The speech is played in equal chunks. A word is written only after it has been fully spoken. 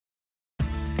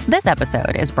This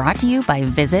episode is brought to you by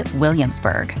Visit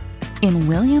Williamsburg. In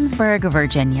Williamsburg,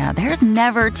 Virginia, there's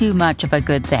never too much of a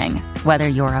good thing. Whether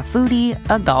you're a foodie,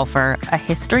 a golfer, a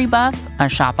history buff, a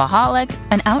shopaholic,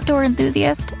 an outdoor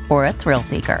enthusiast, or a thrill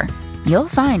seeker, you'll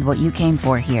find what you came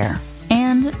for here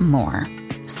and more.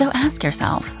 So ask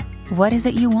yourself, what is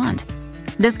it you want?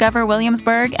 Discover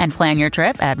Williamsburg and plan your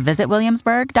trip at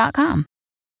visitwilliamsburg.com.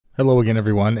 Hello again,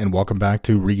 everyone, and welcome back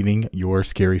to Reading Your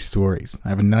Scary Stories. I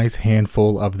have a nice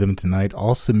handful of them tonight,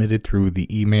 all submitted through the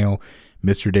email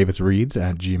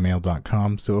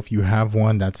mrdavisreads@gmail.com. So if you have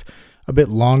one that's a bit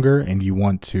longer and you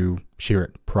want to share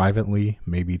it privately,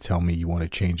 maybe tell me you want to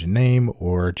change a name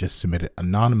or just submit it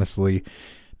anonymously,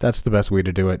 that's the best way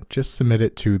to do it. Just submit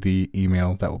it to the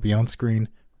email that will be on screen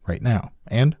right now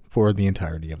and for the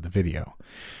entirety of the video.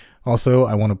 Also,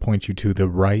 I want to point you to the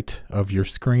right of your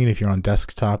screen if you're on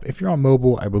desktop. If you're on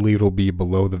mobile, I believe it'll be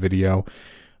below the video.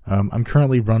 I'm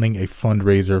currently running a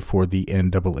fundraiser for the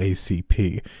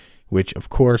NAACP, which of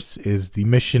course is the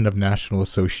mission of National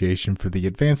Association for the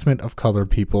Advancement of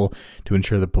Colored People to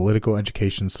ensure the political,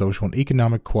 education, social, and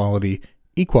economic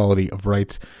equality of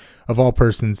rights of all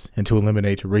persons and to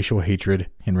eliminate racial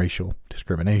hatred and racial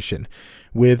discrimination.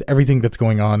 With everything that's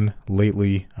going on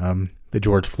lately, the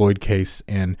George Floyd case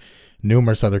and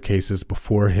numerous other cases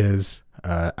before his,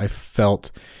 I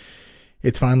felt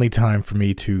it's finally time for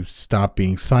me to stop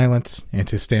being silent and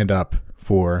to stand up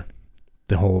for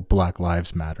the whole Black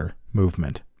Lives Matter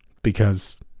movement.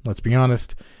 Because, let's be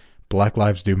honest, Black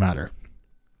lives do matter.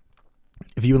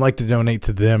 If you would like to donate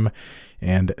to them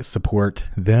and support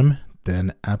them,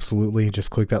 then absolutely just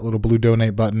click that little blue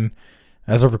donate button.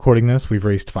 As of recording this, we've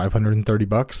raised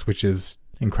 $530, which is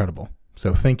incredible.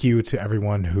 So thank you to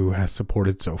everyone who has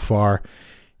supported so far,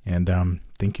 and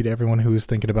thank you to everyone who is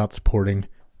thinking about supporting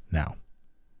now.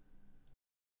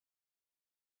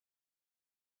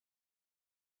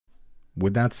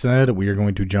 With that said, we are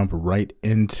going to jump right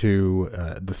into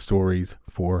the stories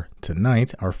for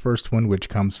tonight. Our first one, which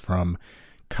comes from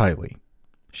Kylie.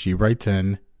 She writes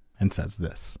in and says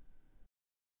this.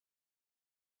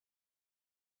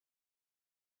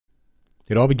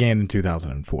 It all began in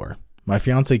 2004. My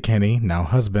fiancé Kenny, now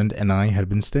husband, and I had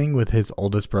been staying with his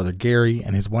oldest brother Gary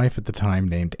and his wife at the time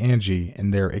named Angie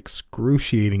in their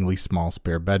excruciatingly small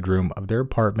spare bedroom of their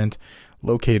apartment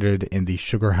located in the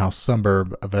Sugar House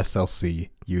suburb of SLC,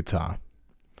 Utah.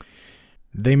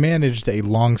 They managed a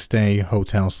long-stay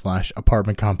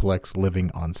hotel/apartment complex living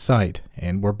on site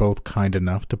and were both kind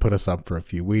enough to put us up for a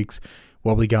few weeks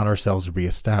while we got ourselves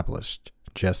reestablished,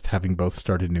 just having both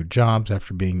started new jobs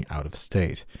after being out of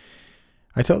state.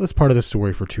 I tell this part of the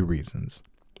story for two reasons.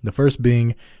 The first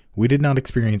being, we did not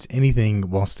experience anything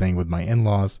while staying with my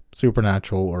in-laws,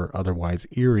 supernatural or otherwise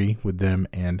eerie with them,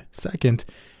 and second,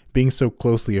 being so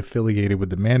closely affiliated with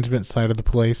the management side of the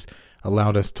place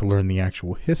allowed us to learn the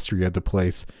actual history of the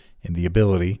place and the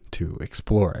ability to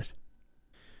explore it.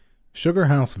 Sugar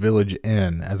House Village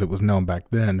Inn, as it was known back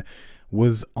then,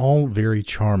 was all very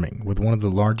charming, with one of the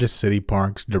largest city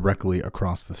parks directly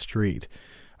across the street.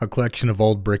 A collection of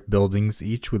old brick buildings,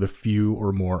 each with a few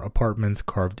or more apartments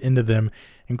carved into them,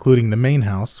 including the main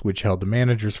house, which held the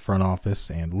manager's front office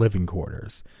and living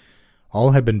quarters.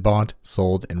 All had been bought,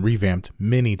 sold, and revamped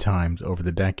many times over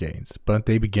the decades, but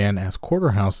they began as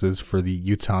quarter houses for the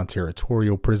Utah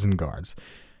Territorial Prison Guards.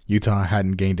 Utah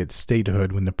hadn't gained its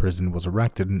statehood when the prison was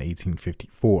erected in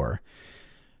 1854.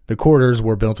 The quarters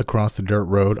were built across the dirt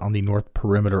road on the north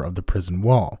perimeter of the prison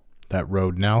wall. That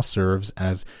road now serves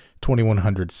as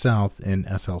 2100 South in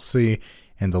SLC,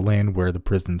 and the land where the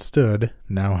prison stood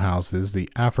now houses the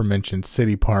aforementioned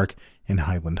City Park and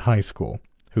Highland High School,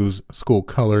 whose school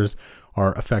colors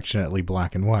are affectionately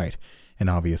black and white, an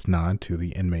obvious nod to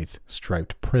the inmates'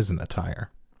 striped prison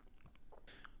attire.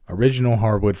 Original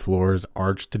hardwood floors,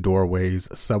 arched doorways,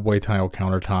 subway tile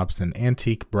countertops, and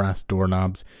antique brass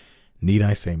doorknobs. Need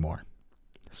I say more?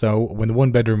 So, when the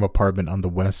one-bedroom apartment on the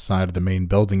west side of the main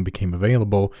building became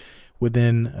available,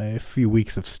 within a few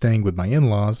weeks of staying with my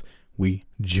in-laws, we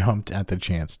jumped at the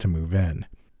chance to move in.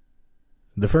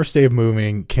 The first day of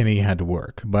moving, Kenny had to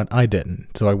work, but I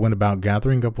didn't, so I went about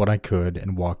gathering up what I could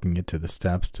and walking it to the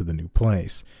steps to the new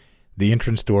place. The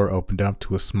entrance door opened up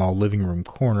to a small living room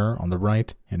corner on the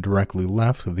right and directly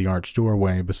left of the arched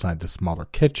doorway beside the smaller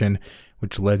kitchen,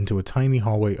 which led into a tiny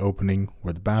hallway opening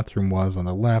where the bathroom was on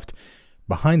the left,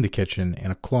 behind the kitchen,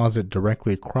 and a closet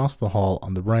directly across the hall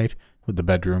on the right with the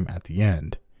bedroom at the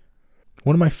end.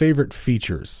 One of my favorite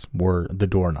features were the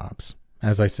doorknobs.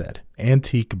 As I said,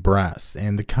 antique brass,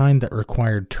 and the kind that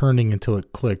required turning until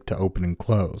it clicked to open and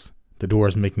close, the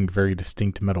doors making a very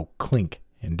distinct metal clink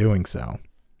in doing so.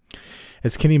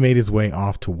 As Kenny made his way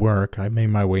off to work, I made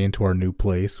my way into our new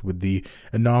place with the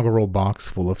inaugural box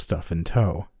full of stuff in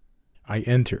tow. I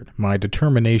entered, my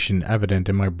determination evident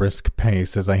in my brisk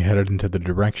pace as I headed into the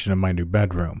direction of my new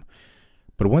bedroom.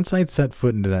 But once I had set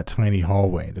foot into that tiny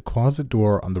hallway, the closet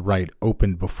door on the right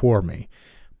opened before me,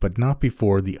 but not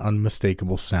before the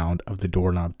unmistakable sound of the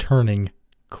doorknob turning,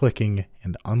 clicking,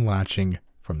 and unlatching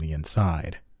from the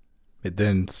inside. It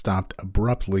then stopped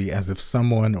abruptly as if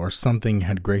someone or something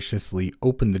had graciously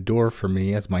opened the door for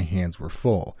me as my hands were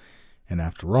full. And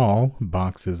after all,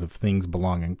 boxes of things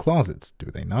belong in closets, do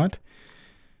they not?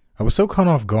 I was so caught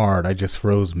off guard I just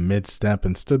froze mid-step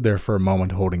and stood there for a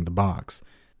moment holding the box.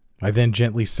 I then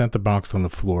gently set the box on the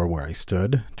floor where I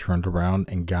stood, turned around,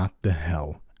 and got the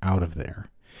hell out of there.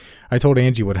 I told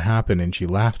Angie what happened and she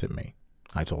laughed at me.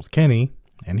 I told Kenny,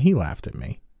 and he laughed at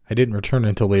me. I didn't return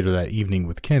until later that evening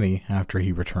with Kenny after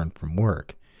he returned from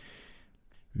work.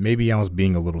 Maybe I was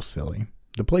being a little silly.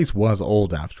 The place was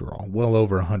old after all, well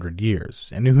over 100 years,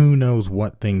 and who knows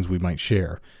what things we might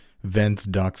share. Vents,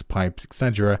 ducts, pipes,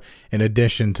 etc., in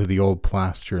addition to the old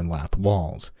plaster and lath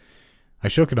walls. I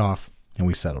shook it off, and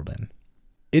we settled in.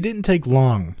 It didn't take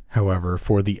long, however,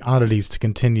 for the oddities to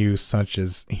continue, such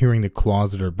as hearing the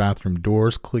closet or bathroom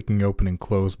doors clicking open and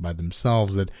close by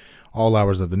themselves at all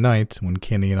hours of the night when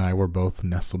Kenny and I were both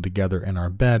nestled together in our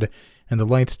bed and the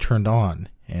lights turned on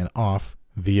and off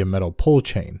via metal pull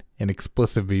chain,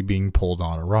 inexplicably being pulled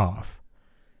on or off.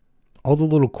 All the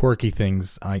little quirky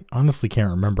things I honestly can't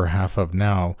remember half of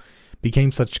now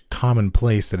became such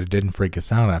commonplace that it didn't freak us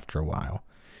out after a while.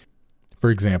 For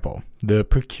example, the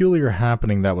peculiar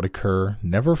happening that would occur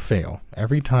never fail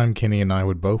every time Kenny and I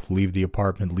would both leave the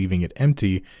apartment leaving it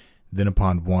empty, then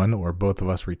upon one or both of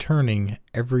us returning,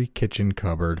 every kitchen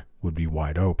cupboard would be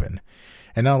wide open.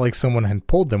 And not like someone had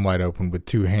pulled them wide open with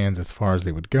two hands as far as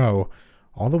they would go,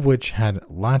 all of which had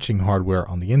latching hardware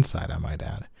on the inside, I might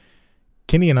add.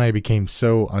 Kenny and I became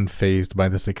so unfazed by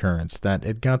this occurrence that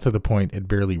it got to the point it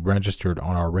barely registered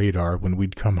on our radar when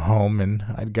we'd come home, and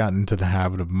I'd gotten into the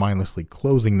habit of mindlessly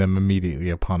closing them immediately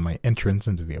upon my entrance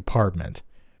into the apartment.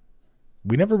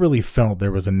 We never really felt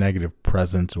there was a negative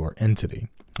presence or entity.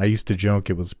 I used to joke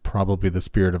it was probably the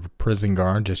spirit of a prison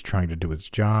guard just trying to do its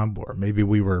job, or maybe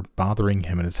we were bothering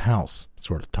him in his house,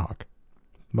 sort of talk.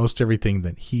 Most everything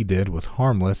that he did was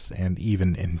harmless and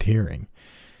even endearing.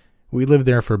 We lived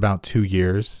there for about 2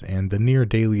 years, and the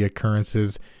near-daily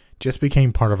occurrences just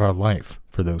became part of our life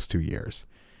for those 2 years.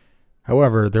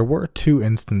 However, there were 2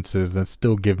 instances that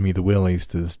still give me the willies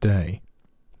to this day.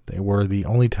 They were the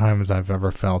only times I've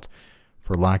ever felt,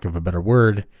 for lack of a better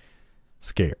word,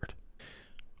 scared.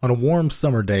 On a warm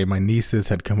summer day, my nieces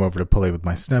had come over to play with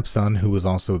my stepson, who was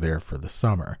also there for the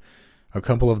summer. A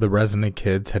couple of the resident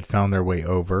kids had found their way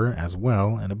over as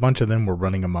well, and a bunch of them were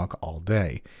running amok all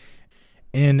day,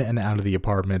 in and out of the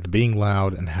apartment, being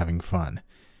loud and having fun.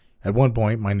 At one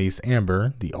point, my niece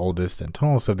Amber, the oldest and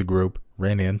tallest of the group,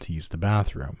 ran in to use the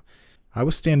bathroom. I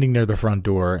was standing near the front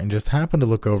door and just happened to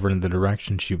look over in the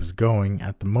direction she was going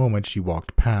at the moment she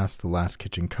walked past the last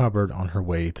kitchen cupboard on her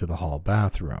way to the hall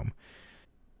bathroom.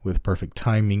 With perfect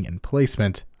timing and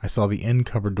placement, I saw the end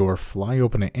cupboard door fly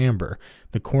open at Amber,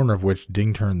 the corner of which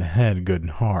dinged her in the head good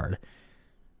and hard.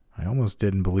 I almost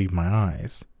didn't believe my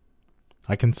eyes.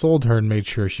 I consoled her and made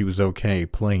sure she was okay,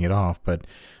 playing it off, but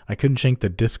I couldn't shake the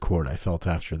discord I felt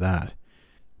after that.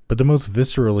 But the most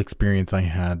visceral experience I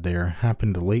had there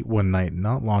happened late one night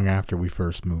not long after we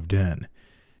first moved in.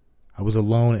 I was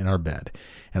alone in our bed,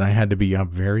 and I had to be up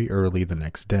very early the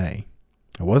next day.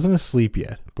 I wasn't asleep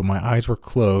yet, but my eyes were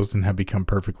closed and had become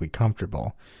perfectly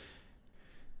comfortable.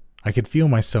 I could feel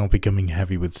myself becoming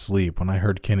heavy with sleep when I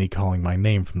heard Kenny calling my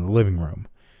name from the living room.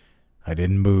 I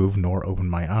didn't move nor open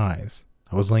my eyes.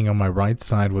 I was laying on my right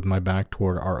side with my back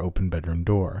toward our open bedroom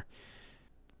door.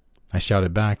 I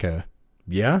shouted back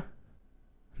yeah?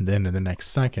 And then in the next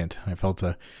second, I felt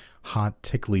a hot,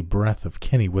 tickly breath of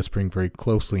Kenny whispering very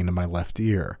closely into my left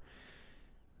ear.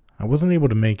 I wasn't able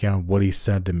to make out what he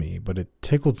said to me, but it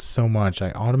tickled so much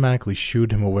I automatically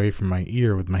shooed him away from my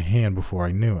ear with my hand before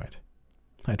I knew it.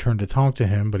 I turned to talk to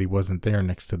him, but he wasn't there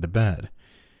next to the bed.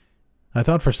 I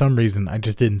thought for some reason I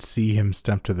just didn't see him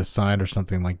step to the side or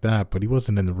something like that, but he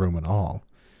wasn't in the room at all.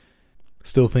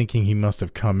 Still thinking he must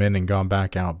have come in and gone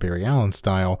back out Barry Allen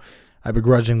style, I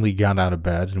begrudgingly got out of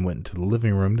bed and went into the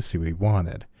living room to see what he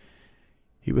wanted.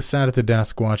 He was sat at the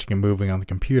desk watching a movie on the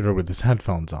computer with his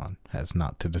headphones on, as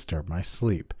not to disturb my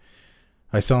sleep.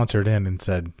 I sauntered in and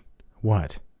said,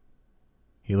 "What?"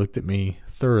 He looked at me,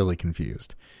 thoroughly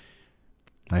confused.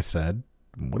 I said,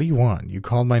 "What do you want? You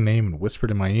called my name and whispered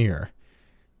in my ear."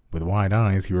 With wide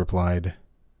eyes, he replied,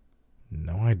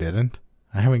 "No, I didn't.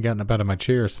 I haven't gotten up out of my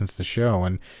chair since the show,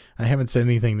 and I haven't said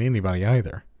anything to anybody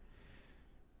either.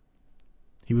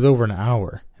 He was over an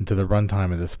hour into the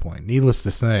runtime at this point. Needless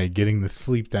to say, getting the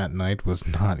sleep that night was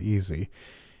not easy.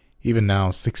 Even now,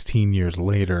 16 years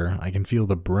later, I can feel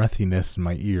the breathiness in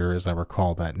my ear as I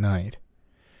recall that night.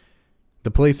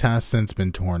 The place has since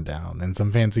been torn down, and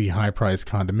some fancy high-priced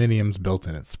condominiums built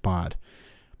in its spot.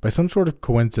 By some sort of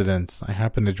coincidence, I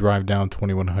happened to drive down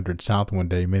 2100 South one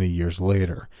day many years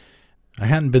later. I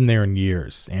hadn't been there in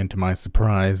years, and to my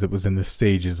surprise, it was in the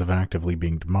stages of actively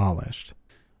being demolished.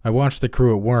 I watched the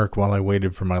crew at work while I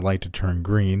waited for my light to turn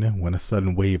green when a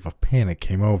sudden wave of panic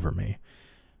came over me.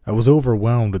 I was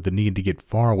overwhelmed with the need to get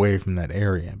far away from that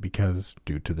area because,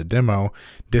 due to the demo,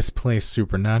 displaced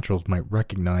supernaturals might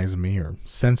recognize me or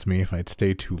sense me if I'd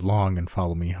stay too long and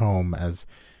follow me home, as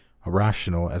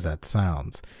irrational as that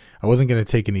sounds. I wasn't going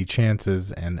to take any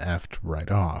chances and effed right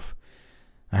off.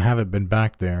 I haven't been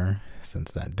back there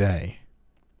since that day.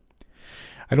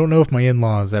 I don't know if my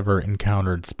in-laws ever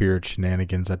encountered spirit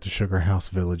shenanigans at the Sugar House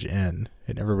Village Inn.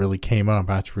 It never really came up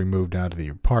after we moved out of the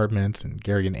apartment, and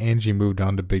Gary and Angie moved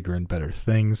on to bigger and better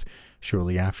things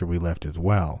shortly after we left as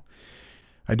well.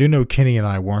 I do know Kenny and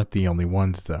I weren't the only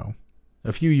ones, though.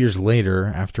 A few years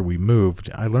later, after we moved,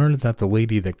 I learned that the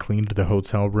lady that cleaned the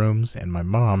hotel rooms and my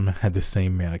mom had the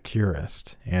same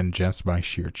manicurist, and just by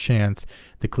sheer chance,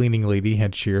 the cleaning lady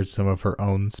had shared some of her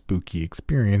own spooky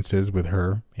experiences with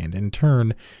her, and in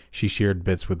turn, she shared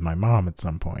bits with my mom at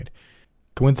some point.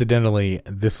 Coincidentally,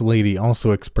 this lady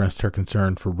also expressed her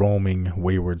concern for roaming,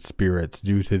 wayward spirits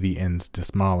due to the inn's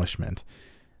demolishment.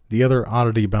 The other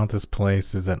oddity about this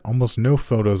place is that almost no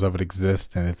photos of it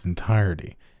exist in its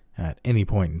entirety at any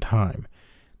point in time,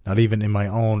 not even in my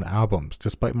own albums,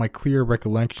 despite my clear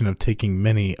recollection of taking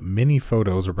many, many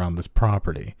photos around this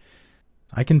property.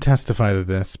 I can testify to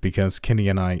this because Kenny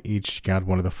and I each got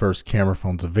one of the first camera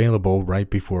phones available right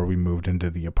before we moved into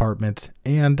the apartment,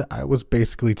 and I was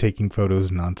basically taking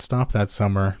photos nonstop that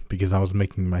summer because I was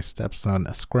making my stepson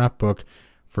a scrapbook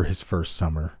for his first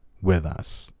summer with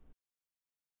us.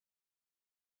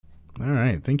 All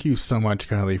right, thank you so much,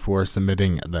 Kylie, for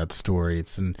submitting that story.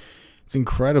 It's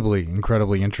incredibly,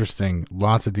 incredibly interesting.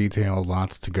 Lots of detail,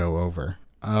 lots to go over.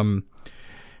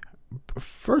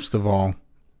 First of all,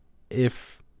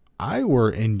 if I were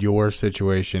in your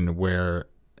situation where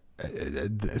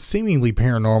seemingly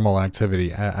paranormal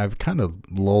activity, I've kind of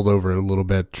lulled over it a little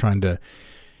bit, trying to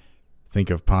think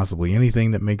of possibly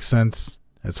anything that makes sense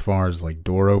as far as like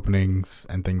door openings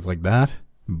and things like that.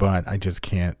 But I just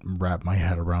can't wrap my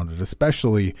head around it,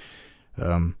 especially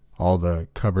all the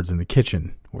cupboards in the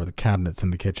kitchen or the cabinets in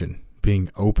the kitchen being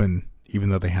open, even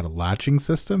though they had a latching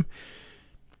system.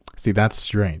 See, that's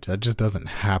strange. That just doesn't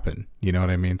happen. You know what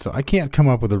I mean? So I can't come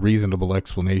up with a reasonable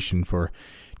explanation for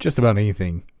just about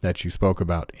anything that you spoke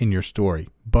about in your story.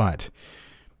 But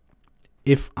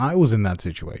if I was in that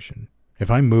situation, if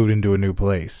I moved into a new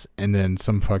place and then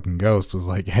some fucking ghost was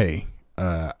like, hey,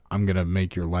 I'm going to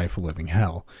make your life a living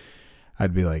hell,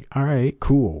 I'd be like, all right,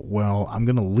 cool. Well, I'm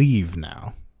going to leave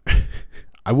now.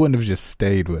 I wouldn't have just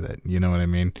stayed with it. You know what I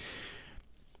mean?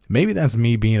 Maybe that's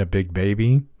me being a big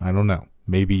baby. I don't know.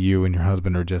 Maybe you and your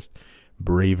husband are just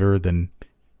braver than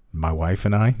my wife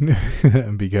and I,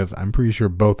 because I'm pretty sure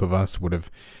both of us would have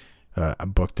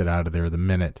booked it out of there the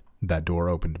minute that door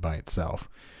opened by itself.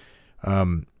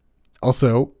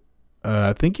 Also,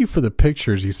 thank you for the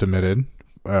pictures you submitted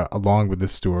along with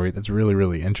this story. That's really,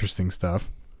 really interesting stuff.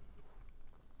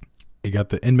 You got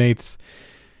the inmates,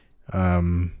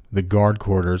 the guard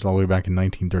quarters all the way back in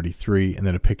 1933, and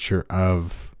then a picture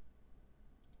of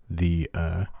the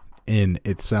inn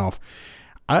itself.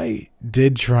 I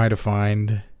did try to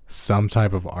find some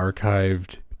type of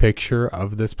archived picture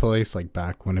of this place, like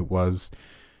back when it was,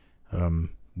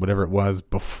 whatever it was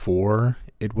before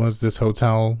it was this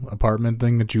hotel apartment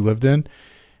thing that you lived in,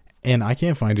 and I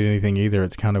can't find anything either.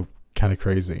 It's kind of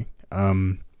crazy.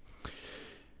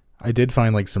 I did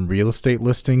find like some real estate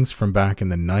listings from back in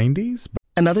the 90s.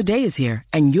 Another day is here,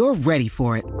 and you're ready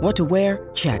for it. What to wear?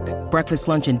 Check. Breakfast,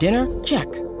 lunch, and dinner? Check.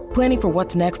 Planning for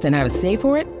what's next and how to save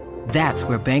for it? That's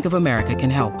where Bank of America can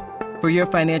help. For your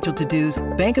financial to-dos,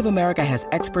 Bank of America has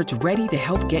experts ready to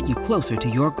help get you closer to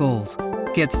your goals.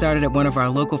 Get started at one of our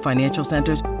local financial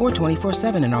centers or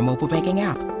 24/7 in our mobile banking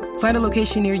app. Find a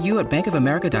location near you at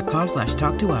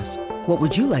bankofamerica.com/talktous. What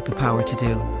would you like the power to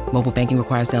do? Mobile banking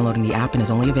requires downloading the app and is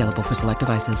only available for select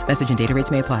devices. Message and data rates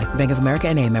may apply. Bank of America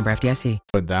N.A., member FDIC.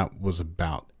 But that was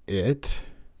about it.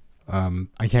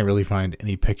 I can't really find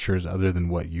any pictures other than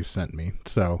what you sent me.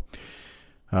 So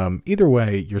either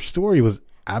way, your story was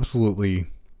absolutely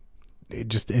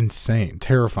just insane,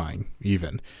 terrifying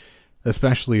even.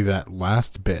 especially that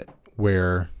last bit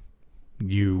where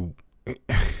you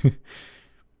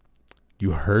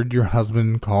you heard your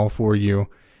husband call for you,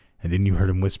 and then you heard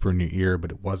him whisper in your ear,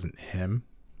 but it wasn't him.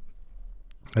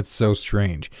 That's so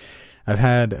strange. I've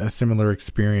had a similar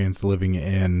experience living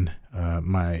in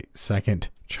my second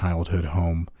childhood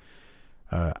home.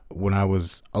 When I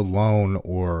was alone,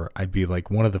 or I'd be like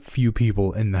one of the few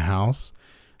people in the house,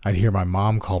 I'd hear my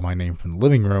mom call my name from the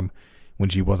living room when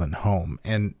she wasn't home.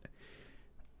 And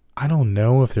I don't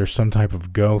know if there's some type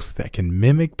of ghost that can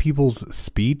mimic people's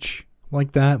speech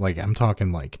like that. Like, I'm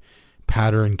talking like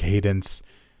pattern, cadence,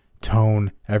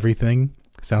 tone, everything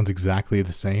sounds exactly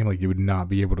the same. Like, you would not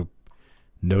be able to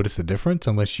notice a difference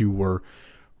unless you were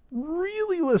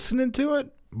really listening to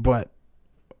it. But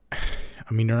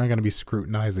I mean, you're not going to be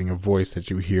scrutinizing a voice that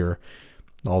you hear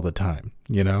all the time,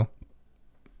 you know?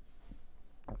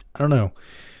 I don't know.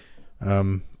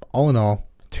 All in all,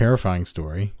 terrifying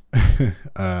story.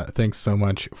 Thanks so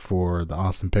much for the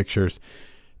awesome pictures.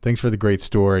 Thanks for the great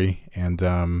story.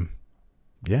 And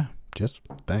yeah, just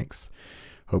thanks.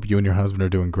 Hope you and your husband are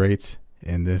doing great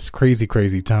in this crazy,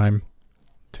 crazy time.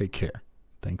 Take care.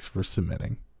 Thanks for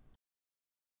submitting.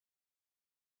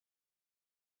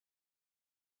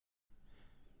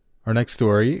 Our next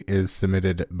story is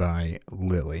submitted by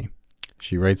Lily.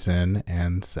 She writes in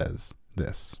and says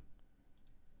this.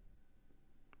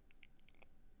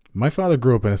 My father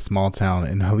grew up in a small town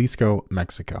in Jalisco,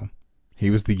 Mexico. He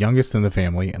was the youngest in the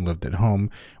family and lived at home,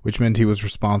 which meant he was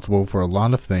responsible for a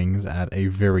lot of things at a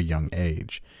very young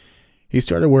age. He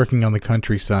started working on the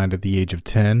countryside at the age of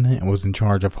 10 and was in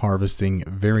charge of harvesting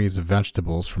various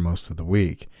vegetables for most of the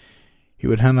week. He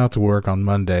would head out to work on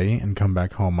Monday and come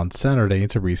back home on Saturday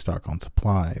to restock on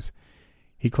supplies.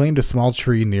 He claimed a small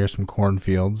tree near some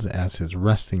cornfields as his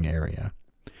resting area.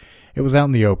 It was out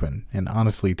in the open and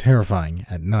honestly terrifying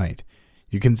at night.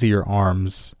 You couldn't see your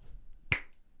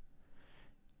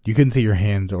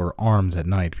hands or arms at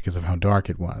night because of how dark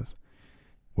it was.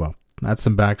 Well, that's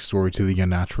some backstory to the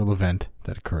unnatural event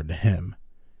that occurred to him.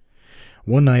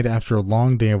 One night after a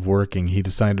long day of working, he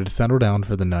decided to settle down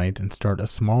for the night and start a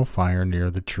small fire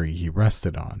near the tree he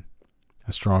rested on.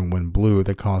 A strong wind blew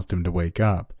that caused him to wake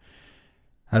up.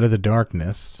 Out of the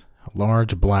darkness, a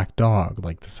large black dog,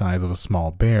 like the size of a small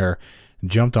bear,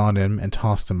 jumped on him and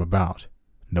tossed him about.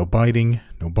 No biting,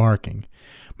 no barking.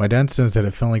 My dad says that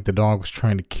it felt like the dog was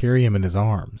trying to carry him in his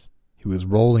arms. He was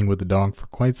rolling with the dog for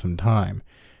quite some time.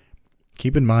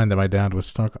 Keep in mind that my dad was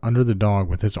stuck under the dog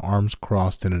with his arms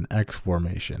crossed in an X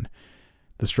formation.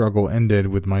 The struggle ended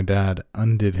with my dad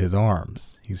undid his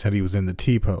arms. He said he was in the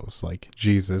T-pose, like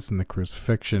Jesus in the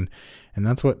crucifixion, and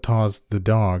that's what caused the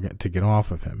dog to get off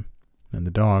of him. And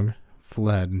the dog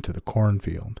fled into the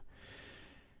cornfield.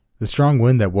 The strong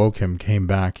wind that woke him came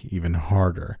back even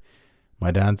harder. My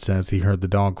dad says he heard the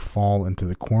dog fall into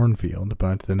the cornfield,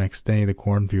 but the next day the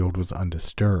cornfield was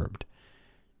undisturbed.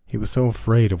 He was so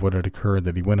afraid of what had occurred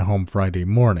that he went home Friday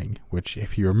morning, which,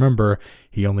 if you remember,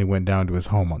 he only went down to his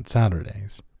home on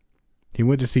Saturdays. He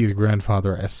went to see his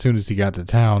grandfather as soon as he got to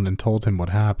town and told him what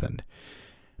happened.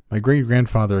 My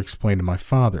great-grandfather explained to my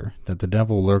father that the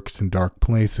devil lurks in dark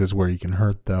places where he can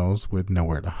hurt those with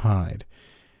nowhere to hide.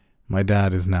 My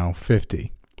dad is now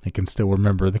 50 and can still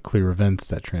remember the clear events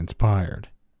that transpired.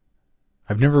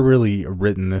 I've never really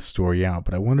written this story out,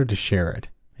 but I wanted to share it.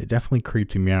 It definitely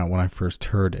creeped me out when I first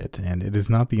heard it, and it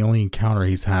is not the only encounter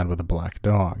he's had with a black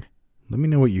dog. Let me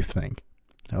know what you think.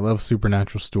 I love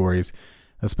supernatural stories,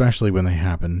 especially when they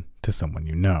happen to someone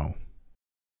you know.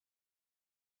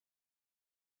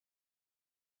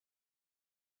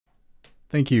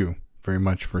 Thank you very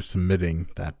much for submitting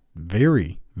that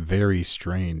very, very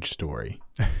strange story.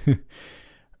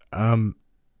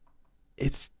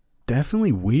 It's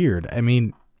definitely weird. I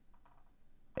mean,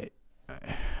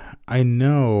 I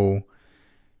know,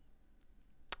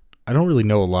 I don't really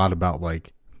know a lot about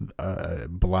like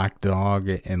black dog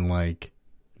and like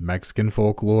Mexican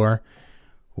folklore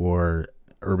or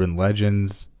urban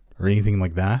legends or anything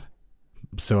like that.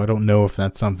 So I don't know if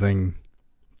that's something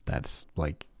that's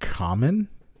like common,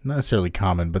 not necessarily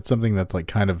common, but something that's like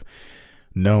kind of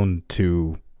known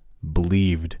to,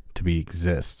 believed to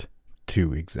exist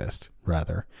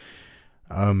rather.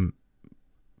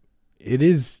 It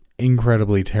is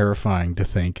incredibly terrifying to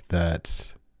think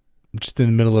that just in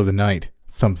the middle of the night,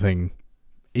 something,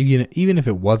 even if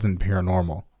it wasn't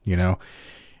paranormal, you know,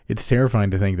 it's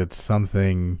terrifying to think that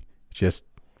something just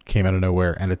came out of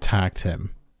nowhere and attacked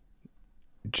him.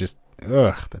 Just,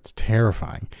 that's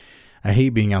terrifying. I hate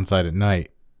being outside at night,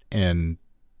 and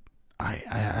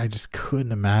I just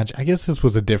couldn't imagine. I guess this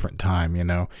was a different time, you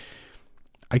know.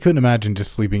 I couldn't imagine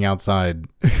just sleeping outside,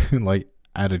 like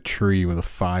at a tree with a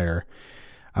fire.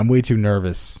 I'm way too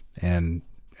nervous and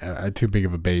too big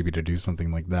of a baby to do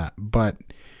something like that. But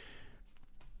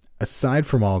aside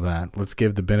from all that, let's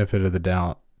give the benefit of the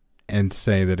doubt and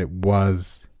say that it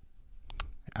was,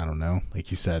 I don't know,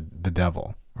 like you said, the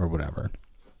devil or whatever.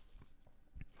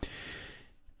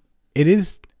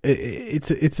 It's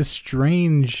a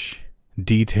strange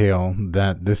detail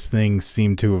that this thing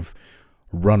seemed to have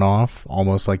run off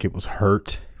almost like it was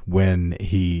hurt when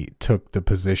he took the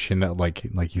position,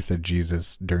 like you said,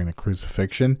 Jesus during the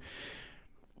crucifixion.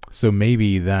 So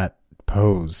maybe that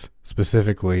pose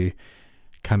specifically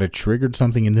kind of triggered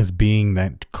something in this being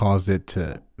that caused it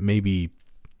to maybe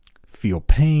feel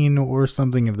pain or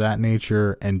something of that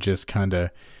nature, and just kind of,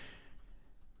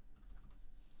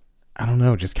 I don't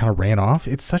know, just kind of ran off.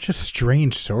 It's such a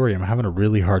strange story. I'm having a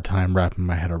really hard time wrapping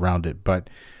my head around it, but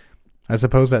I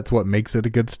suppose that's what makes it a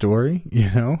good story, you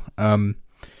know?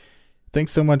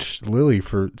 Thanks so much, Lily,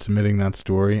 for submitting that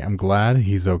story. I'm glad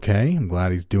he's okay. I'm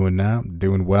glad he's doing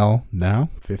well now.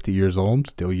 50 years old,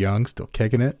 still young, still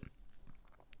kicking it.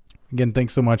 Again,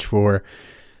 thanks so much for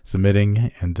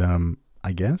submitting, and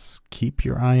I guess keep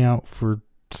your eye out for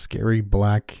scary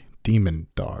black demon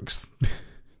dogs.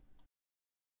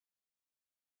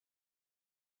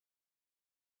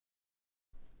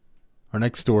 Our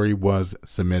next story was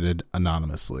submitted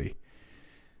anonymously.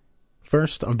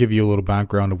 First, I'll give you a little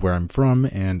background of where I'm from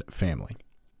and family.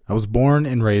 I was born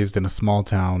and raised in a small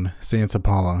town, Santa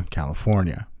Paula,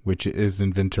 California, which is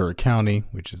in Ventura County,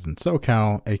 which is in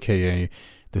SoCal, aka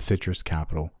the citrus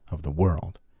capital of the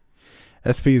world.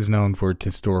 SP is known for its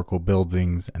historical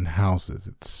buildings and houses.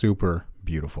 It's super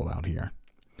beautiful out here.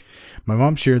 My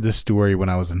mom shared this story when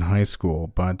I was in high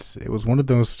school, but it was one of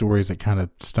those stories that kind of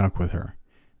stuck with her.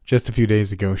 Just a few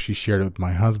days ago, she shared it with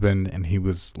my husband, and he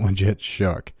was legit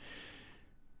shook.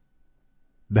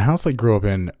 The house I grew up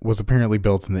in was apparently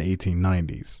built in the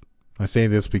 1890s. I say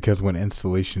this because when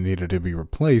installation needed to be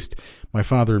replaced, my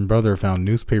father and brother found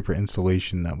newspaper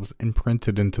insulation that was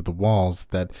imprinted into the walls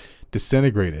that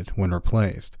disintegrated when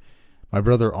replaced. My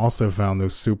brother also found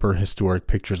those super historic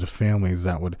pictures of families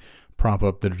that would prop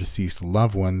up their deceased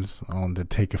loved ones on to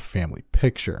take a family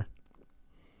picture.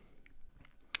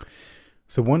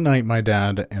 So one night, my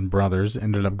dad and brothers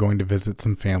ended up going to visit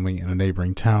some family in a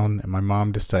neighboring town, and my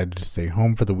mom decided to stay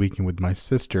home for the weekend with my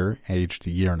sister, aged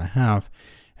 1.5 years,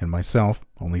 and myself,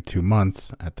 only 2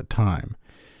 months at the time.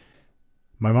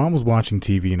 My mom was watching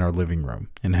TV in our living room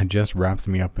and had just wrapped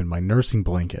me up in my nursing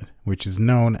blanket, which is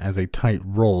known as a tight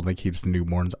roll that keeps the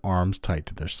newborn's arms tight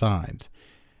to their sides.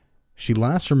 She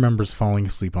last remembers falling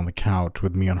asleep on the couch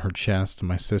with me on her chest and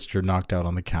my sister knocked out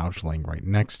on the couch laying right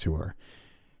next to her.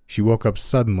 She woke up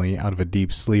suddenly out of a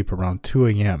deep sleep around 2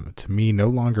 a.m. to me no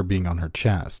longer being on her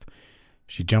chest.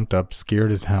 She jumped up,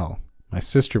 scared as hell. My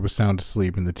sister was sound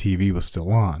asleep and the TV was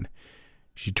still on.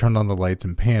 She turned on the lights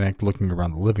and panicked, looking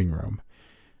around the living room.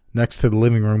 Next to the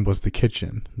living room was the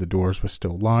kitchen. The doors were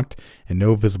still locked and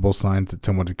no visible signs that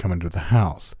someone had come into the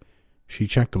house. She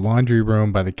checked the laundry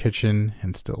room by the kitchen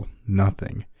and still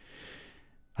nothing.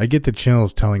 I get the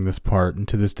chills telling this part, and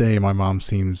to this day my mom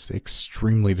seems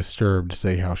extremely disturbed to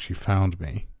say how she found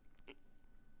me.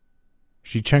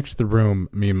 She checked the room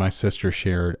me and my sister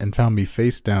shared and found me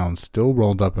face down, still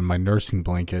rolled up in my nursing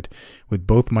blanket with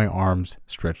both my arms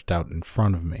stretched out in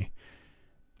front of me.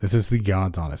 This is the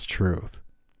God's honest truth.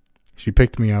 She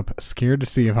picked me up, scared to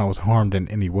see if I was harmed in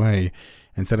any way,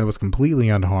 and said I was completely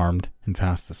unharmed and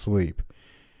fast asleep.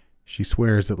 She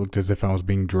swears it looked as if I was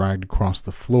being dragged across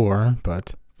the floor,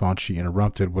 but thought she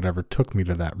interrupted whatever took me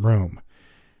to that room.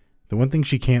 The one thing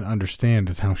she can't understand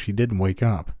is how she didn't wake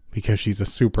up, because she's a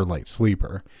super light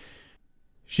sleeper.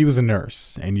 She was a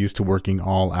nurse and used to working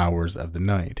all hours of the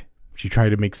night. She tried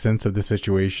to make sense of the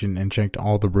situation and checked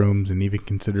all the rooms and even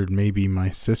considered maybe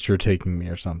my sister taking me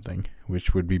or something,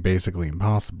 which would be basically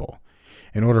impossible.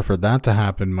 In order for that to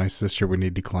happen, my sister would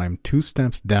need to climb 2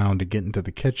 steps down to get into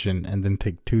the kitchen and then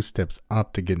take 2 steps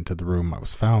up to get into the room I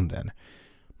was found in.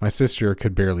 My sister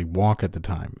could barely walk at the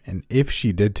time, and if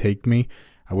she did take me,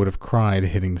 I would have cried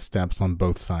hitting the steps on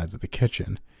both sides of the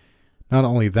kitchen. Not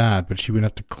only that, but she would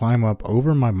have to climb up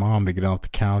over my mom to get off the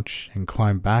couch and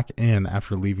climb back in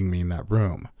after leaving me in that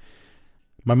room.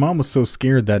 My mom was so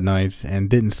scared that night and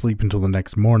didn't sleep until the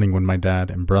next morning when my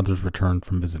dad and brothers returned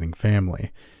from visiting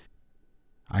family.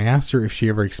 I asked her if she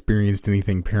ever experienced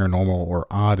anything paranormal or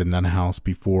odd in that house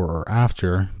before or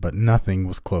after, but nothing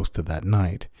was close to that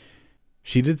night.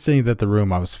 She did say that the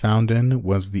room I was found in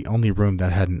was the only room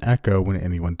that had an echo when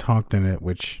anyone talked in it,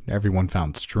 which everyone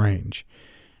found strange.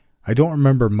 I don't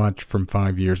remember much from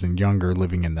 5 years and younger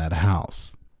living in that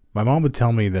house. My mom would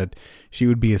tell me that she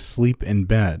would be asleep in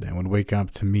bed and would wake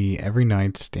up to me every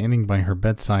night standing by her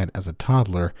bedside as a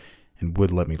toddler and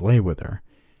would let me lay with her.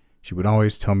 She would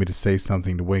always tell me to say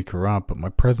something to wake her up, but my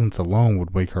presence alone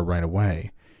would wake her right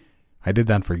away. I did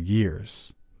that for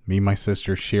years. Me and my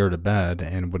sister shared a bed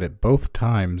and would at both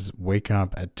times wake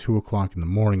up at 2 o'clock in the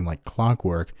morning like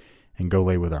clockwork and go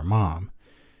lay with our mom.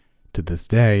 To this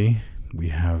day, we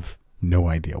have no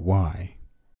idea why.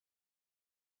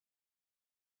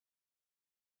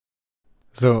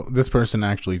 So this person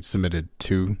actually submitted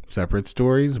 2 separate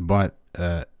stories, but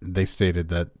they stated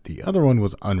that the other one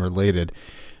was unrelated.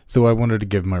 So I wanted to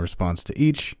give my response to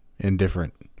each in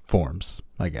different forms,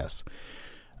 I guess.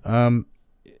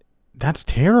 That's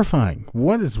terrifying.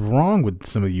 What is wrong with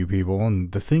some of you people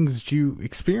and the things that you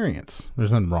experience?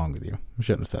 There's nothing wrong with you. I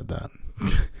shouldn't have said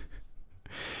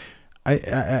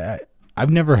that. I've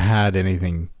never had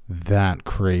anything that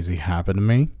crazy happen to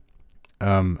me.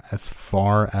 As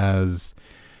far as,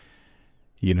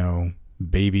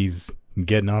 babies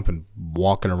getting up and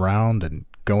walking around and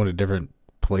going to different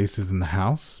places in the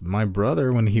house. My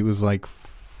brother, when he was like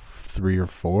 3 or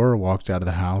 4, walked out of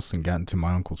the house and got into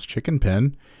my uncle's chicken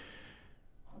pen.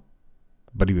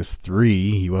 But he was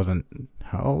 3. He wasn't,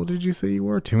 how old did you say you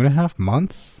were? 2.5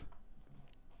 months?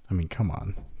 I mean, come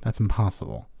on. That's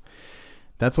impossible.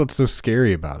 That's what's so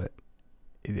scary about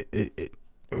it.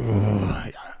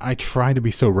 I try to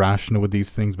be so rational with these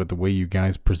things, but the way you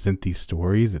guys present these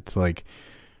stories, it's like,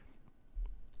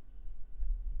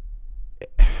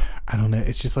 I don't know.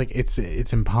 It's just like, it's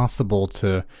impossible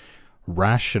to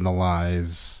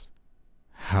rationalize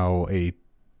how a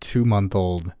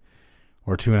 2-month-old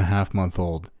or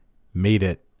 2.5-month-old made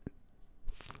it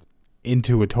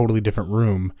into a totally different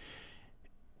room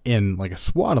in like a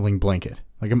swaddling blanket.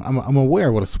 Like I'm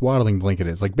aware what a swaddling blanket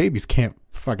is. Like babies can't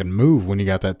fucking move when you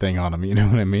got that thing on them. You know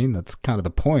what I mean? That's kind of the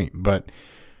point. But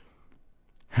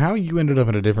how you ended up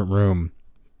in a different room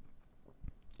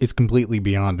is completely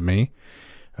beyond me.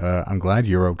 I'm glad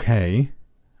you're okay.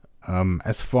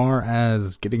 As far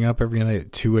as getting up every night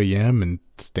at 2 a.m. and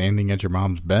standing at your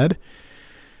mom's bed,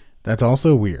 that's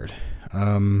also weird.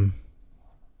 I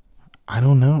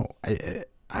don't know.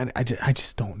 I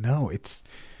just don't know. It's,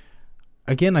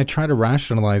 again, I try to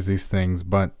rationalize these things,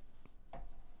 but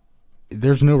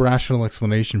there's no rational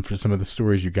explanation for some of the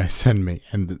stories you guys send me.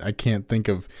 And I can't think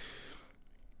of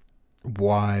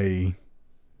why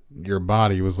your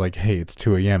body was like, hey, it's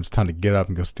 2 a.m. It's time to get up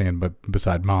and go stand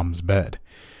beside mom's bed.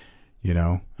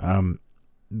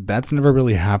 That's never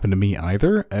really happened to me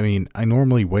either. I mean, I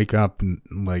normally wake up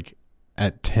like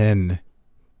at 10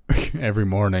 every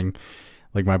morning.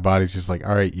 Like my body's just like,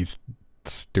 all right, you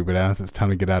stupid ass, it's time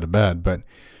to get out of bed. But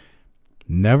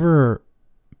never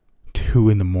 2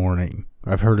 in the morning.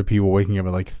 I've heard of people waking up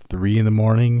at like 3 in the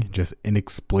morning, just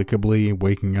inexplicably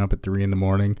waking up at 3 in the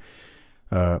morning.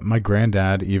 My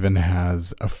granddad even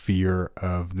has a fear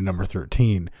of the number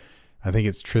 13. I think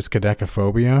it's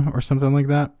triskaidekaphobia or something like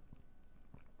that.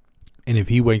 And if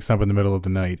he wakes up in the middle of the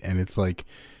night and it's like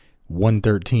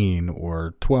 1:13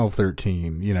 or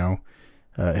 12:13,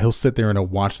 he'll sit there and he'll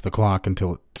watch the clock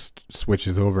until it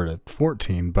switches over to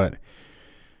 14. But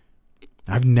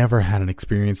I've never had an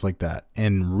experience like that.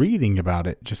 And reading about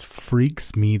it just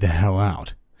freaks me the hell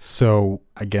out. So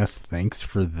I guess thanks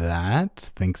for that.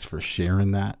 Thanks for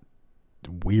sharing that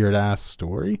weird ass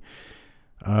story.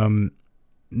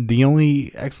 The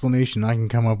only explanation I can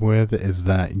come up with is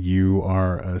that you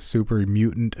are a super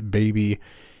mutant baby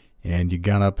and you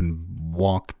got up and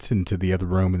walked into the other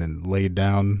room and then laid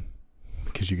down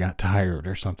because you got tired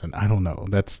or something. I don't know.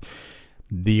 That's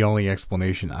the only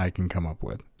explanation I can come up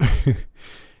with.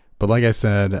 But like I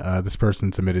said, this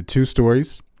person submitted 2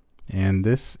 stories, and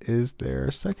this is their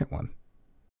second one.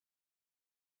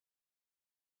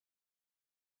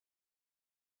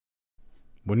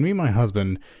 When me and my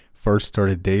husband first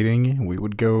started dating, we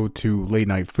would go to late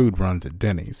night food runs at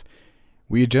Denny's.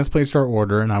 We had just placed our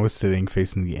order, and I was sitting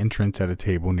facing the entrance at a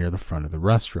table near the front of the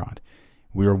restaurant.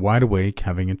 We were wide awake,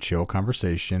 having a chill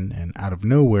conversation, and out of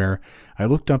nowhere, I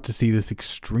looked up to see this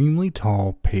extremely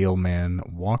tall, pale man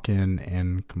walk in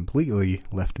and completely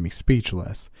left me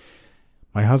speechless.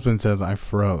 My husband says I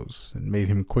froze and made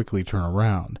him quickly turn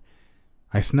around.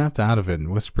 I snapped out of it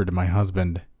and whispered to my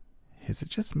husband, "Is it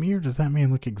just me, or does that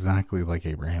man look exactly like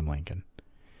Abraham Lincoln?"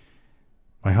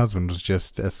 My husband was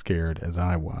just as scared as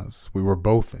I was. We were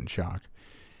both in shock.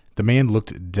 The man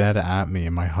looked dead at me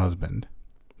and my husband.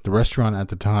 The restaurant at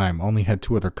the time only had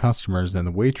 2 other customers, and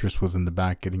the waitress was in the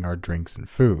back getting our drinks and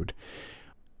food.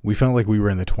 We felt like we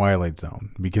were in the Twilight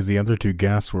Zone because the other 2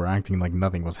 guests were acting like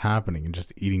nothing was happening and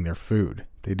just eating their food.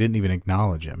 They didn't even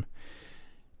acknowledge him.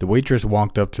 The waitress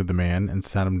walked up to the man and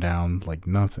sat him down like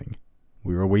nothing.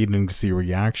 We were waiting to see a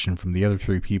reaction from the other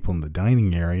 3 people in the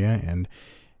dining area, and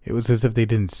it was as if they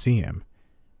didn't see him.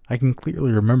 I can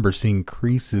clearly remember seeing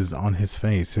creases on his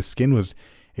face. His skin was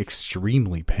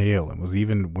extremely pale and was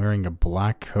even wearing a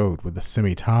black coat with a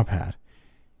semi-top hat.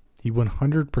 He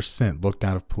 100% looked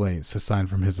out of place aside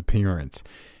from his appearance,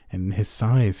 and his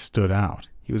size stood out.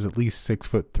 He was at least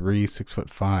 6'3",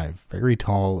 6'5", very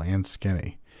tall and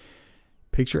skinny.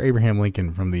 Picture Abraham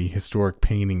Lincoln from the historic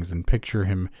paintings and picture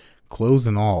him, clothes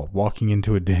and all, walking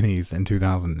into a Denny's in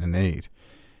 2008.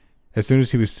 As soon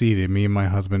as he was seated, me and my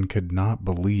husband could not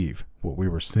believe what we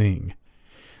were seeing.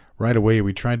 Right away,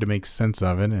 we tried to make sense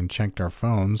of it and checked our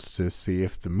phones to see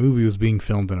if the movie was being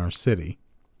filmed in our city.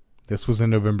 This was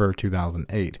in November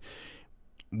 2008.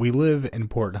 We live in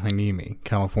Port Hueneme,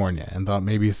 California, and thought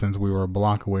maybe since we were a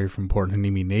block away from Port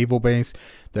Hueneme Naval Base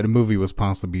that a movie was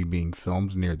possibly being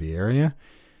filmed near the area.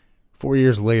 4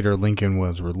 years later, Lincoln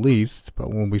was released,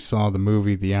 but when we saw the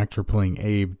movie, the actor playing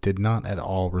Abe did not at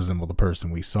all resemble the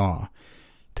person we saw.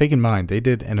 Take in mind, they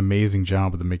did an amazing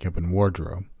job with the makeup and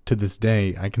wardrobe. To this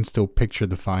day, I can still picture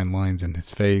the fine lines in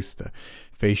his face, the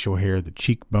facial hair, the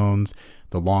cheekbones,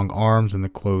 the long arms, and the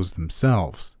clothes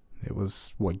themselves. It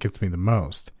was what gets me the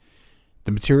most.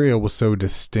 The material was so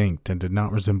distinct and did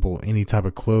not resemble any type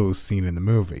of clothes seen in the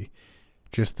movie.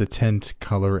 Just the tint,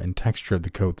 color, and texture of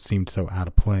the coat seemed so out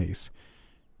of place.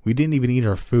 We didn't even eat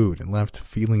our food and left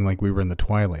feeling like we were in the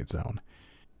Twilight Zone.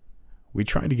 We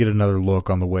tried to get another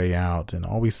look on the way out, and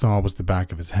all we saw was the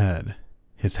back of his head.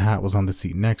 His hat was on the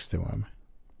seat next to him.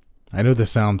 I know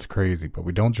this sounds crazy, but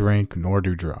we don't drink nor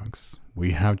do drugs.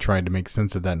 We have tried to make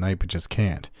sense of that night, but just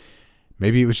can't.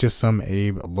 Maybe it was just some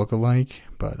Abe look-alike,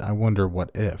 but I wonder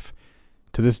what if.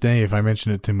 To this day, if I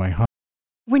mention it to my husband.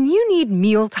 When you need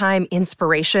mealtime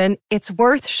inspiration, it's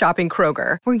worth shopping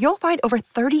Kroger, where you'll find over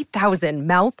 30,000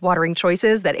 mouth-watering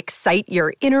choices that excite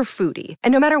your inner foodie.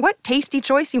 And no matter what tasty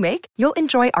choice you make, you'll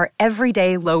enjoy our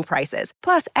everyday low prices,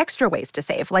 plus extra ways to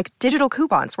save, like digital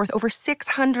coupons worth over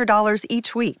 $600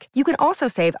 each week. You can also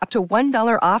save up to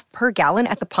 $1 off per gallon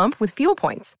at the pump with fuel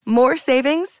points. More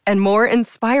savings and more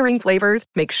inspiring flavors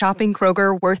make shopping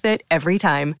Kroger worth it every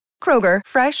time. Kroger,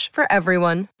 fresh for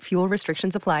everyone. Fuel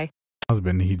restrictions apply.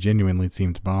 Husband, he genuinely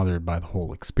seemed bothered by the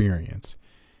whole experience.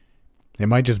 It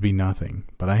might just be nothing,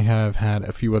 but I have had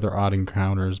a few other odd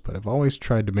encounters, but I've always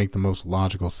tried to make the most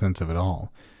logical sense of it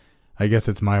all. I guess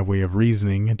it's my way of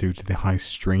reasoning due to the high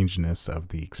strangeness of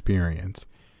the experience.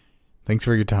 Thanks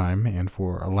for your time and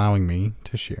for allowing me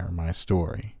to share my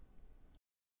story.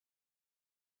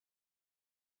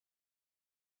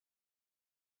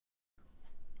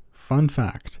 Fun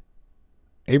fact.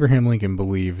 Abraham Lincoln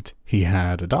believed he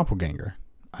had a doppelganger.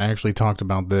 I actually talked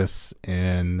about this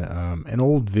in an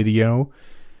old video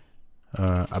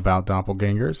about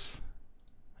doppelgangers.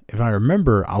 If I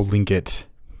remember, I'll link it,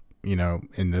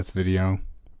 in this video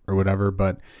or whatever.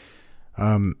 But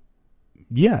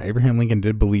yeah, Abraham Lincoln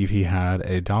did believe he had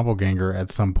a doppelganger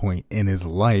at some point in his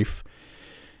life.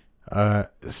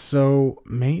 So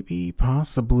maybe,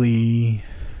 possibly,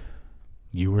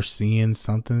 you were seeing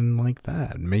something like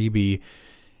that. Maybe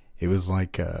it was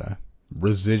like a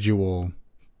residual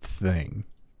thing.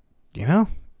 I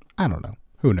don't know.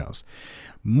 Who knows?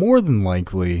 More than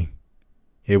likely,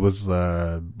 it was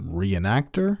a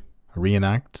reenactor, a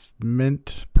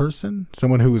reenactment person,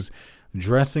 someone who was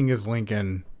dressing as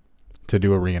Lincoln to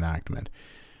do a reenactment.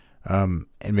 And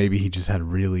maybe he just had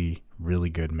really, really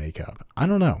good makeup. I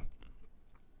don't know.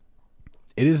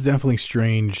 It is definitely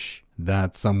strange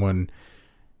that someone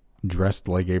dressed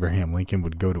like Abraham Lincoln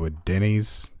would go to a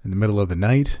Denny's in the middle of the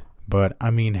night. But, I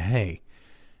mean, hey,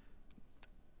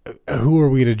 who are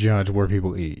we to judge where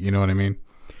people eat? You know what I mean?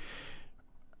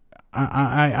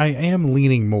 I am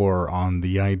leaning more on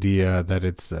the idea that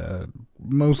it's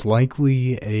most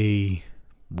likely a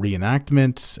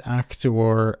reenactment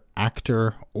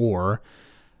actor, or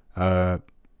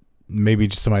maybe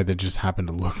just somebody that just happened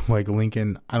to look like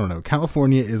Lincoln. I don't know.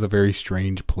 California is a very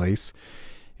strange place.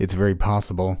 It's very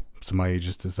possible somebody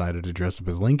just decided to dress up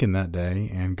as Lincoln that day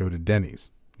and go to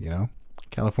Denny's.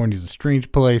 California is a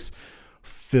strange place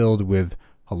filled with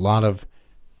a lot of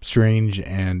strange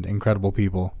and incredible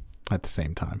people at the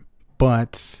same time.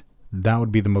 But that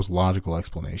would be the most logical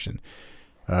explanation.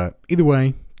 Either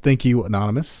way, thank you,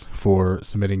 Anonymous, for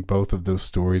submitting both of those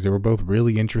stories. They were both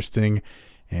really interesting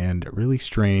and really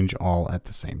strange all at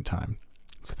the same time.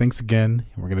 So thanks again.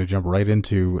 We're going to jump right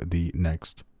into the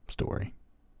next story.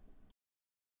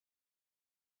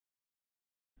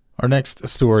 Our next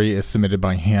story is submitted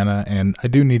by Hannah, and I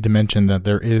do need to mention that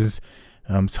there is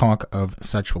talk of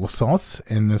sexual assaults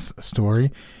in this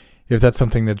story. If that's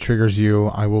something that triggers you,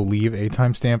 I will leave a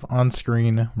timestamp on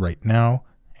screen right now.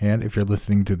 And if you're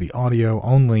listening to the audio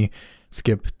only,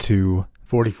 skip to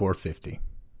 4450.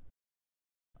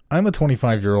 I'm a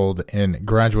 25-year-old in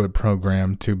graduate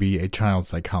program to be a child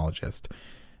psychologist.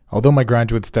 Although my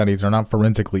graduate studies are not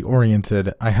forensically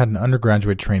oriented, I had an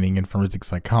undergraduate training in forensic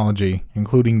psychology,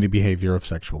 including the behavior of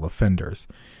sexual offenders.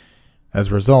 As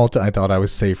a result, I thought I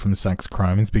was safe from sex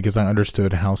crimes because I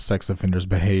understood how sex offenders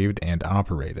behaved and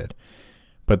operated.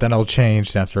 But that all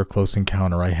changed after a close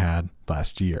encounter I had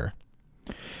last year.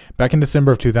 Back in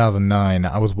December of 2009,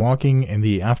 I was walking in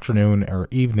the afternoon or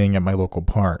evening at my local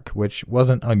park, which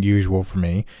wasn't unusual for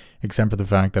me, except for the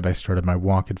fact that I started my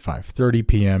walk at 5:30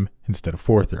 p.m. instead of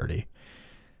 4:30.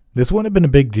 This wouldn't have been a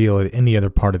big deal at any other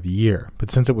part of the year,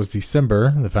 but since it was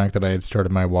December, the fact that I had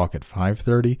started my walk at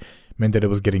 5:30 meant that it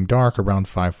was getting dark around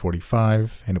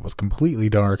 5:45, and it was completely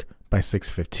dark by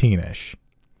 6:15-ish.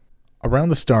 Around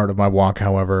the start of my walk,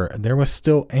 however, there was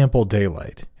still ample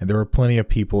daylight, and there were plenty of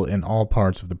people in all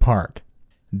parts of the park.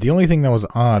 The only thing that was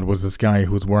odd was this guy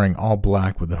who was wearing all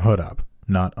black with the hood up,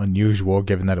 not unusual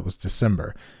given that it was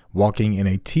December, walking in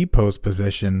a T-pose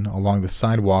position along the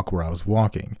sidewalk where I was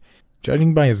walking.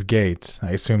 Judging by his gait,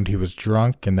 I assumed he was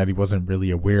drunk and that he wasn't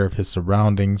really aware of his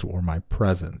surroundings or my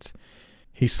presence.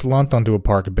 He slumped onto a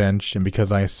park bench, and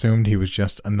because I assumed he was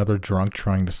just another drunk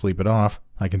trying to sleep it off,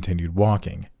 I continued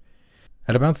walking.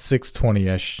 At about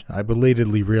 6:20-ish, I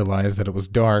belatedly realized that it was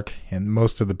dark and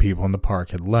most of the people in the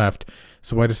park had left,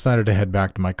 so I decided to head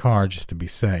back to my car just to be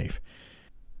safe.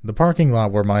 The parking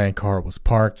lot where my car was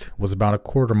parked was about a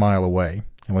quarter mile away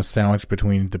and was sandwiched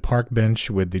between the park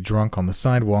bench with the drunk on the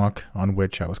sidewalk on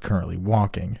which I was currently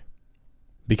walking.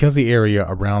 Because the area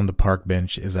around the park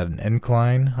bench is at an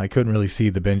incline, I couldn't really see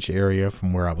the bench area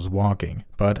from where I was walking,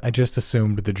 but I just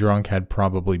assumed the drunk had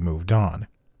probably moved on.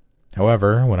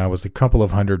 However, when I was a couple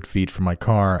of 100 feet from my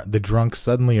car, the drunk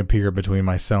suddenly appeared between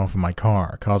myself and my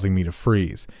car, causing me to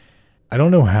freeze. I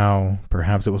don't know how,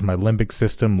 perhaps it was my limbic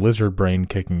system lizard brain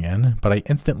kicking in, but I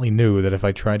instantly knew that if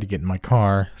I tried to get in my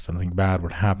car, something bad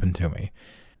would happen to me.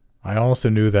 I also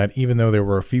knew that even though there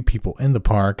were a few people in the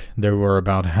park, they were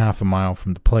about half a mile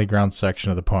from the playground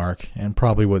section of the park and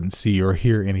probably wouldn't see or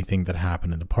hear anything that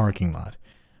happened in the parking lot.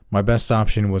 My best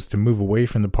option was to move away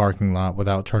from the parking lot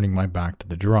without turning my back to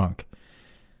the drunk.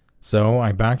 So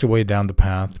I backed away down the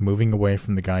path, moving away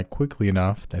from the guy quickly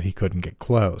enough that he couldn't get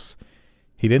close.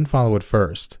 He didn't follow at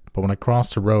first, but when I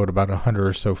crossed the road about 100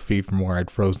 or so feet from where I'd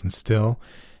frozen still,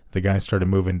 the guy started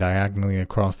moving diagonally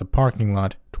across the parking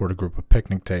lot toward a group of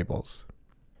picnic tables.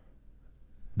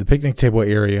 The picnic table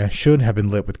area should have been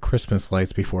lit with Christmas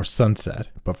lights before sunset,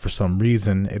 but for some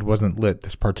reason it wasn't lit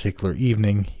this particular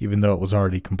evening, even though it was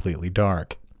already completely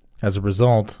dark. As a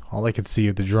result, all I could see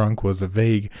of the drunk was a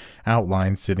vague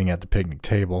outline sitting at the picnic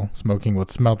table, smoking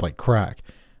what smelled like crack.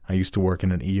 I used to work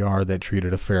in an ER that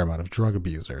treated a fair amount of drug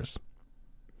abusers.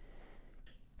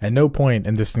 At no point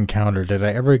in this encounter did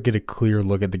I ever get a clear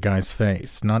look at the guy's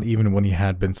face, not even when he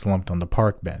had been slumped on the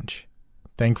park bench.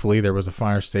 Thankfully, there was a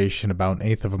fire station about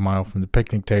 1/8 of a mile from the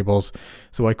picnic tables,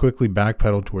 so I quickly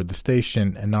backpedaled toward the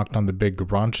station and knocked on the big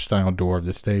garage-style door of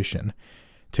the station.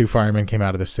 2 firemen came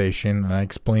out of the station, and I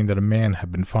explained that a man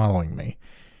had been following me.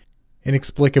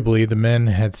 Inexplicably, the men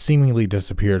had seemingly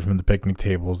disappeared from the picnic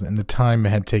tables in the time it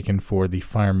had taken for the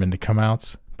firemen to come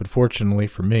out, but fortunately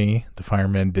for me, the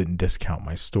firemen didn't discount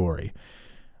my story.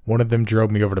 One of them drove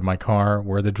me over to my car,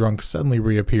 where the drunk suddenly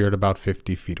reappeared about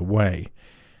 50 feet away.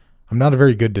 I'm not a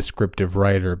very good descriptive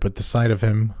writer, but the sight of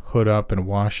him, hood up and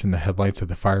awash in the headlights of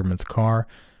the fireman's car,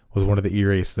 was one of the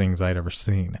eeriest things I'd ever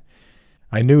seen.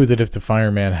 I knew that if the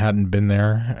fireman hadn't been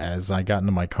there as I got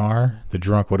into my car, the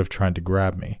drunk would have tried to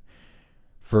grab me.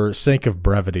 For sake of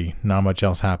brevity, not much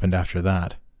else happened after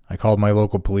that. I called my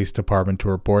local police department to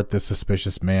report this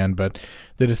suspicious man, but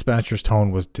the dispatcher's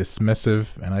tone was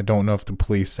dismissive, and I don't know if the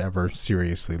police ever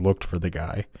seriously looked for the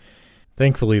guy.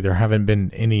 Thankfully, there haven't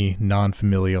been any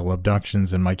non-familial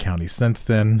abductions in my county since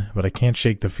then, but I can't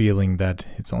shake the feeling that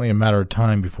it's only a matter of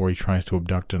time before he tries to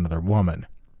abduct another woman.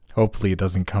 Hopefully it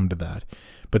doesn't come to that.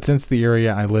 But since the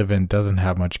area I live in doesn't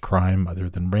have much crime other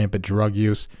than rampant drug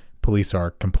use, police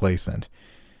are complacent.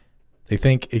 They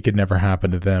think it could never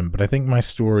happen to them, but I think my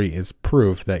story is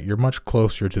proof that you're much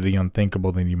closer to the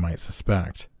unthinkable than you might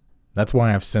suspect. That's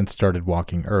why I've since started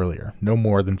walking earlier, no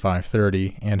more than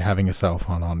 5:30, and having a cell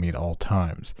phone on me at all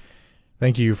times.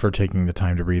 Thank you for taking the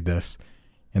time to read this,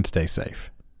 and stay safe.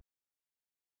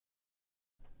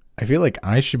 I feel like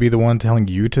I should be the one telling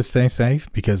you to stay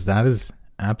safe, because that is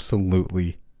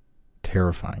absolutely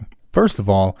terrifying. First of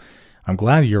all, I'm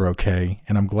glad you're okay,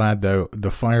 and I'm glad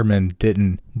the firemen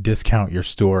didn't discount your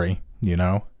story, you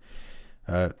know?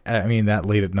 I mean, that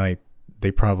late at night,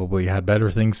 they probably had better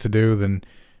things to do than,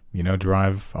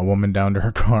 drive a woman down to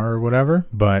her car or whatever.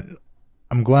 But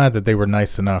I'm glad that they were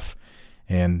nice enough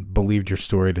and believed your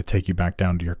story to take you back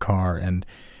down to your car, and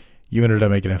you ended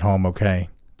up making it home okay.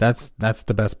 That's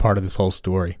the best part of this whole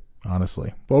story,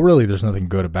 honestly. Well, really, there's nothing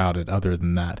good about it other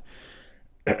than that.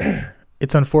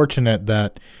 It's unfortunate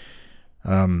that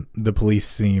the police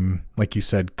seem, like you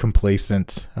said,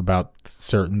 complacent about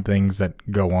certain things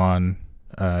that go on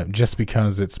just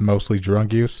because it's mostly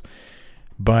drug use.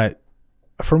 But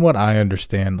from what I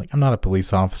understand, I'm not a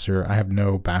police officer. I have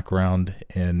no background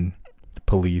in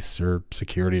police or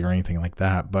security or anything like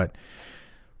that. But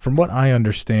from what I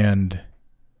understand,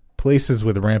 places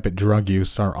with rampant drug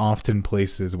use are often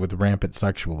places with rampant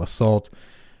sexual assault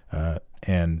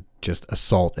and just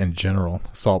assault in general.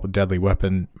 Assault with deadly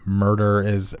weapon. Murder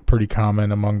is pretty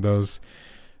common among those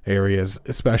areas,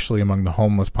 especially among the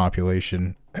homeless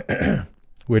population,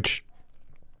 which,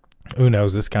 who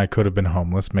knows, this guy could have been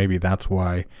homeless. Maybe that's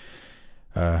why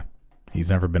he's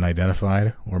never been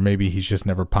identified, or maybe he's just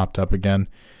never popped up again.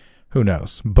 Who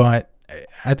knows? But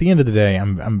at the end of the day,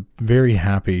 I'm very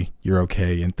happy you're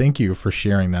okay, and thank you for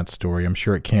sharing that story. I'm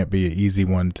sure it can't be an easy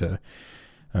one to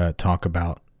talk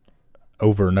about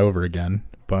over and over again,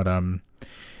 but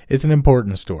it's an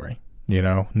important story,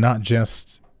 not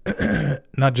just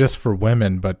for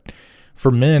women, but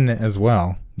for men as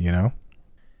well.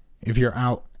 If you're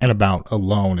out and about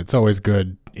alone, it's always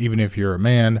good, even if you're a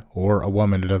man or a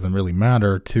woman, it doesn't really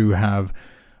matter, to have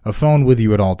a phone with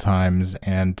you at all times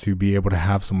and to be able to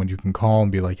have someone you can call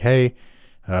and be like, hey,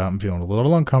 I'm feeling a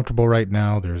little uncomfortable right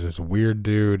now. There's this weird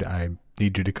dude. I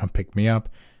need you to come pick me up.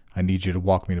 I need you to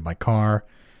walk me to my car,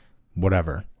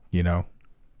 whatever,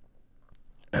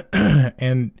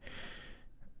 And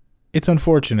it's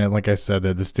unfortunate, like I said,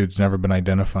 that this dude's never been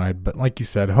identified. But like you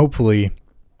said, hopefully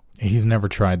he's never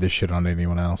tried this shit on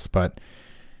anyone else. But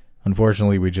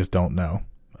unfortunately, we just don't know.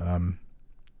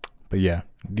 But yeah,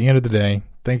 at the end of the day,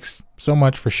 thanks so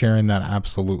much for sharing that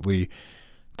absolutely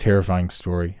terrifying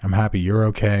story. I'm happy you're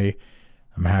okay.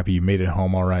 I'm happy you made it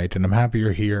home all right. And I'm happy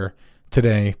you're here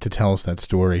today to tell us that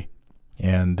story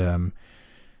and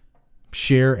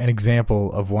share an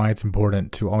example of why it's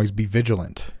important to always be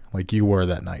vigilant like you were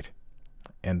that night.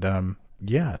 And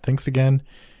yeah, thanks again,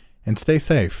 and stay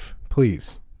safe,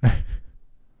 please.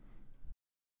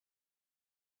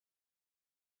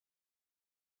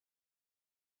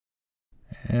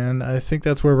 And I think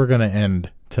that's where we're going to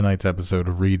end tonight's episode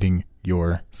of Reading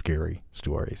Your Scary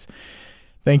Stories.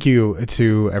 Thank you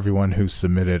to everyone who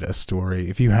submitted a story.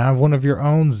 If you have one of your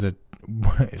own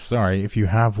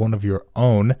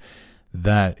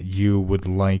that you would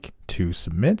like to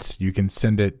submit, you can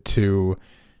send it to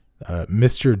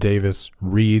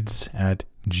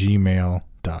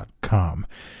mrdavisreads@gmail.com.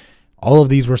 All of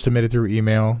these were submitted through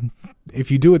email.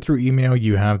 If you do it through email,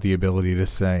 you have the ability to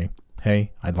say,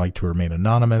 hey, I'd like to remain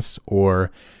anonymous,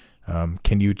 or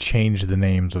can you change the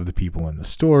names of the people in the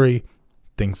story?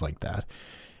 Things like that.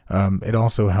 It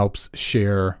also helps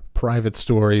share private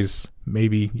stories.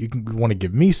 Maybe you want to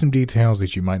give me some details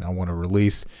that you might not want to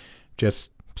release.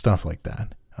 Just stuff like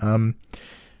that.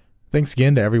 Thanks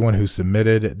again to everyone who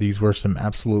submitted. These were some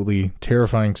absolutely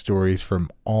terrifying stories from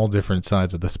all different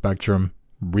sides of the spectrum.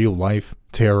 Real life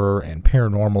terror and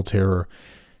paranormal terror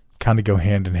kind of go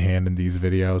hand in hand in these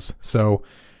videos. So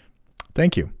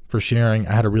thank you for sharing.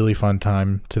 I had a really fun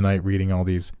time tonight reading all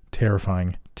these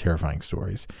terrifying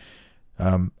stories.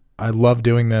 I love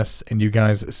doing this, and you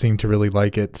guys seem to really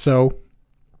like it. So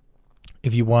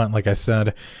if you want, like I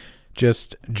said,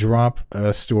 just drop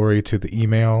a story to the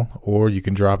email, or you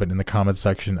can drop it in the comment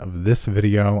section of this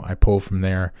video. I pull from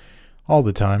there all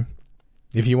the time.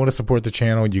 If you want to support the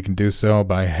channel, you can do so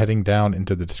by heading down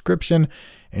into the description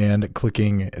and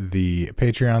clicking the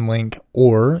Patreon link,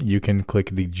 or you can click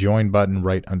the join button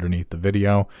right underneath the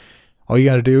video. All you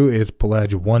got to do is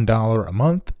pledge $1 a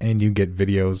month, and you get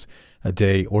videos a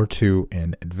day or two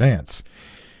in advance.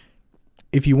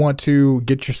 If you want to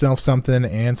get yourself something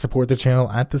and support the channel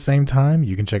at the same time,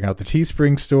 you can check out the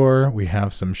Teespring store. We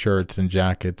have some shirts and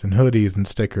jackets and hoodies and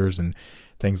stickers and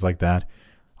things like that.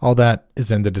 All that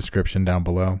is in the description down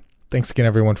below. Thanks again,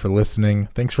 everyone, for listening.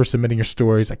 Thanks for submitting your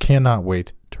stories. I cannot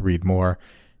wait to read more.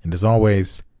 And as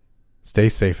always, stay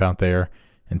safe out there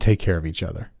and take care of each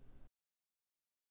other.